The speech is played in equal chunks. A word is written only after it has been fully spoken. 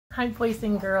Hi boys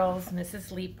and girls,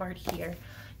 Mrs. Leaphart here.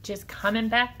 Just coming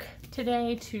back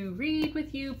today to read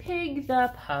with you Pig the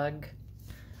Pug.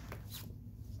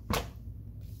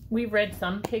 We've read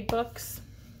some pig books,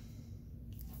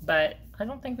 but I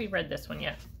don't think we've read this one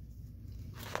yet.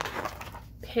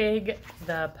 Pig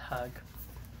the Pug.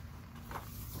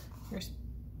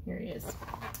 Here he is.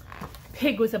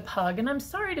 Pig was a pug, and I'm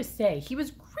sorry to say he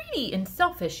was greedy and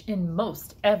selfish in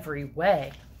most every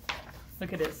way.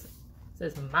 Look at this.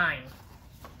 It says mine.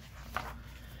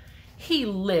 He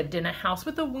lived in a house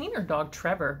with a wiener dog,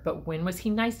 Trevor, but when was he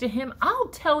nice to him? I'll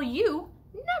tell you,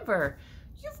 never.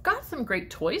 You've got some great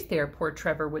toys there, poor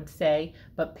Trevor would say,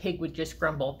 but Pig would just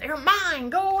grumble, they're mine,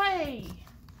 go away.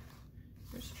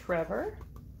 There's Trevor,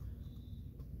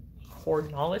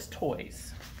 hoarding all his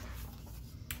toys.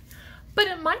 But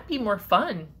it might be more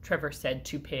fun, Trevor said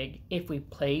to Pig, if we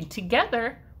played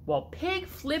together while Pig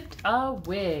flipped a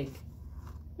wig.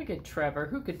 Look at Trevor.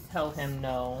 Who could tell him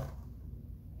no?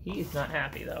 He's not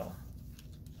happy though.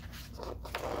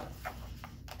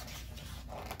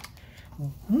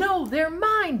 No, they're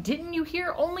mine. Didn't you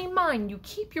hear? Only mine. You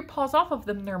keep your paws off of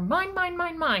them. They're mine, mine,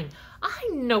 mine, mine. I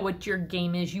know what your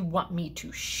game is. You want me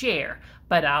to share,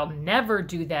 but I'll never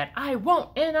do that. I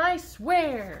won't, and I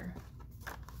swear.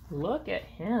 Look at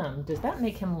him. Does that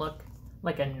make him look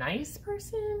like a nice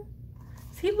person?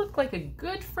 Does he look like a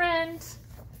good friend?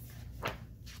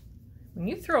 When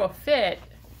you throw a fit,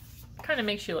 it kind of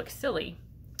makes you look silly.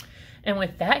 And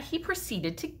with that, he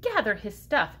proceeded to gather his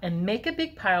stuff and make a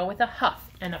big pile with a huff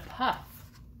and a puff.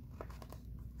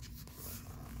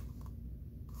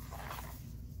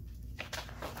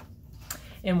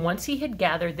 And once he had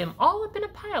gathered them all up in a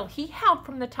pile, he howled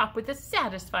from the top with a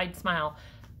satisfied smile.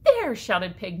 There,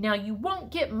 shouted Pig, now you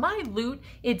won't get my loot.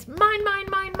 It's mine, mine,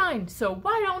 mine, mine. So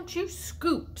why don't you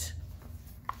scoot?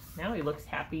 Now he looks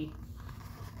happy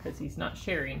because he's not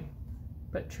sharing.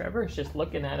 But Trevor's just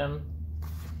looking at him.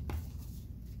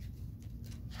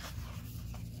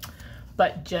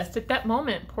 But just at that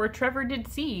moment, poor Trevor did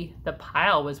see the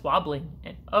pile was wobbling.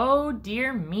 And oh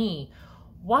dear me.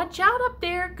 Watch out up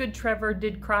there, good Trevor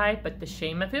did cry. But the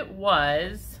shame of it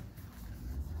was...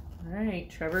 All right,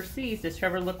 Trevor sees. Does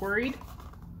Trevor look worried?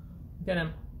 Look at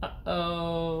him.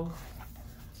 Uh-oh.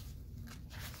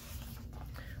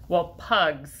 Well,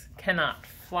 pugs cannot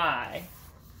fly.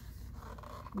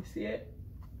 You see it?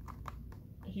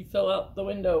 He fell out the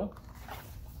window.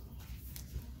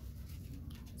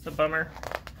 It's a bummer.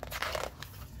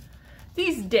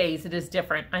 These days it is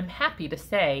different, I'm happy to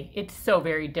say. It's so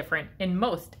very different in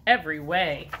most every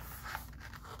way.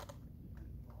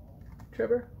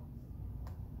 Trevor?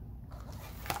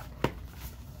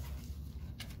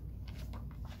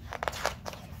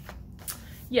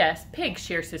 Yes, Pig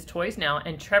shares his toys now,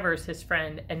 and Trevor's his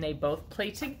friend, and they both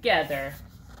play together.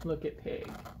 Look at Pig.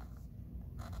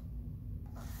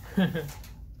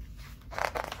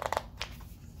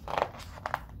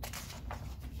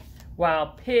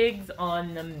 While Pig's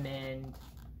on the mend.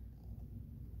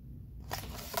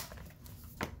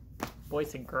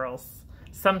 Boys and girls,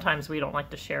 sometimes we don't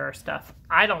like to share our stuff.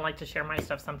 I don't like to share my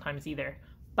stuff sometimes either,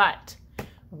 but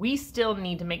we still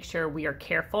need to make sure we are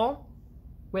careful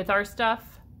with our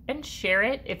stuff and share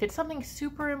it. If it's something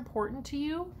super important to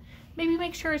you, maybe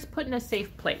make sure it's put in a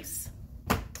safe place.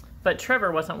 But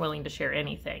Trevor wasn't willing to share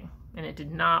anything, and it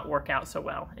did not work out so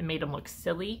well. It made him look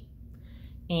silly,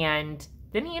 and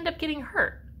then he ended up getting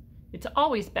hurt. It's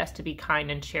always best to be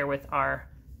kind and share with our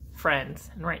friends.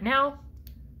 And right now,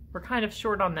 we're kind of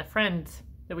short on the friends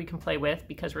that we can play with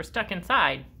because we're stuck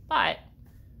inside,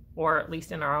 or at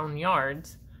least in our own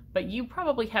yards. But you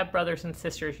probably have brothers and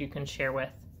sisters you can share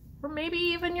with, or maybe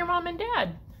even your mom and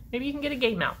dad. Maybe you can get a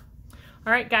game out.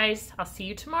 All right, guys, I'll see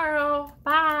you tomorrow.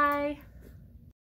 Bye.